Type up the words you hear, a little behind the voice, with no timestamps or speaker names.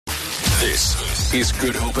This is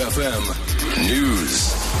Good Hope FM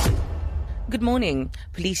News. Good morning.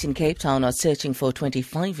 Police in Cape Town are searching for a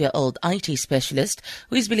 25-year-old IT specialist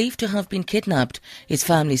who is believed to have been kidnapped. His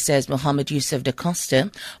family says Mohammed Yusuf da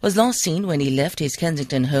Costa was last seen when he left his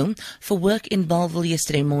Kensington home for work in Bellville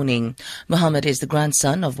yesterday morning. Mohammed is the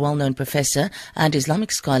grandson of well-known professor and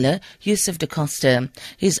Islamic scholar Yusuf da Costa.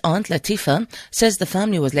 His aunt Latifa says the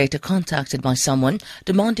family was later contacted by someone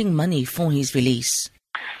demanding money for his release.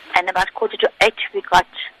 And about 7:45, we got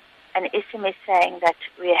an SMS saying that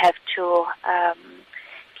we have to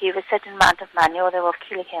give a certain amount of money or they will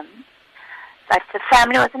kill him. But the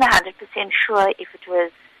family wasn't 100% sure if it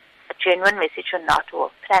was a genuine message or not, or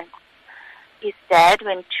a prank. His dad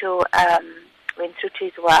went through to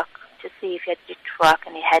his work to see if he had reached work,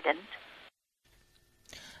 and he hadn't.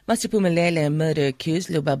 Masiphumelele murder-accused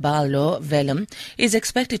Lubabalo Velum is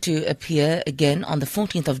expected to appear again on the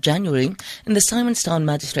 14th of January in the Simonstown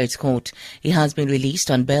Magistrates Court. He has been released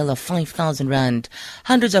on bail of 5,000 rand.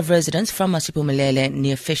 Hundreds of residents from Masiphumelele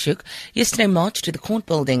near Fishhoek yesterday marched to the court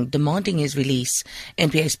building demanding his release.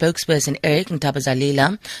 NPA spokesperson Eric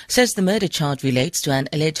Ntabazalila says the murder charge relates to an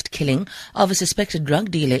alleged killing of a suspected drug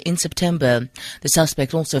dealer in September. The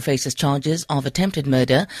suspect also faces charges of attempted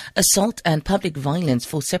murder, assault and public violence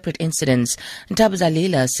for separate incidents.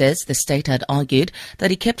 Ntabazalila says the state had argued that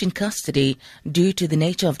he kept in custody due to the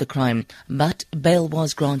nature of the crime, but bail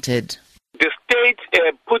was granted. The state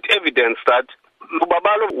put evidence that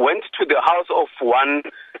Lubabalo went to the house of one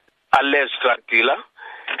alleged drug dealer,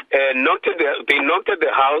 they knocked at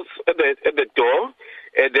the house at the door.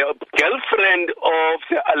 The girlfriend of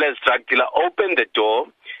the alleged drug dealer opened the door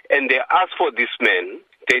and they asked for this man.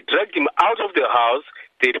 They dragged him out of the house.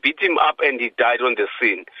 They beat him up and he died on the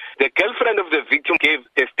scene. The girlfriend of the victim gave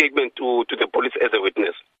a statement to the police as a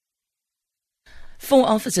witness. 4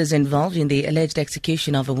 officers involved in the alleged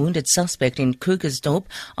execution of a wounded suspect in Krugersdorp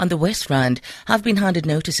on the West Rand have been handed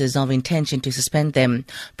notices of intention to suspend them.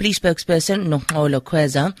 Police spokesperson Noholo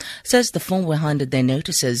Kweza says the 4 were handed their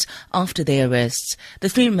notices after their arrests. The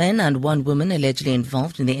 3 men and 1 woman allegedly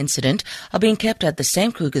involved in the incident are being kept at the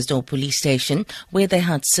same Krugersdorp police station where they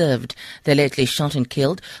had served. They allegedly shot and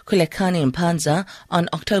killed Kulekani Mpanza on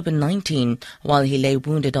October 19 while he lay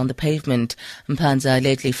wounded on the pavement. Mpanza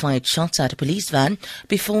allegedly fired shots at a police van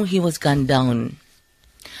before he was gunned down.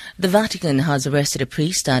 The Vatican has arrested a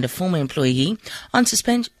priest and a former employee on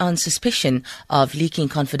suspicion of leaking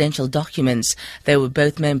confidential documents. They were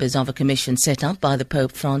both members of a commission set up by the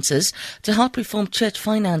Pope Francis to help reform church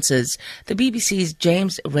finances. The BBC's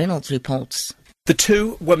James Reynolds reports. The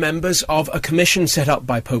 2 were members of a commission set up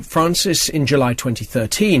by Pope Francis in July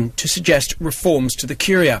 2013 to suggest reforms to the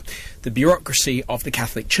Curia, the bureaucracy of the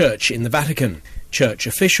Catholic Church in the Vatican. Church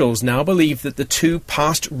officials now believe that the 2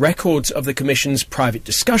 passed records of the Commission's private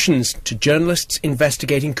discussions to journalists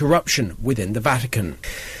investigating corruption within the Vatican.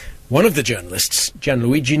 One of the journalists,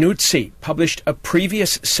 Gianluigi Nuzzi, published a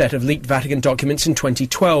previous set of leaked Vatican documents in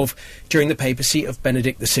 2012 during the papacy of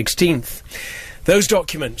Benedict XVI. Those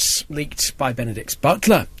documents, leaked by Benedict's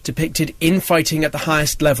butler, depicted infighting at the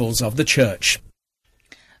highest levels of the Church.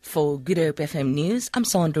 For Good Hope FM News, I'm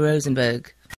Sandra Rosenberg.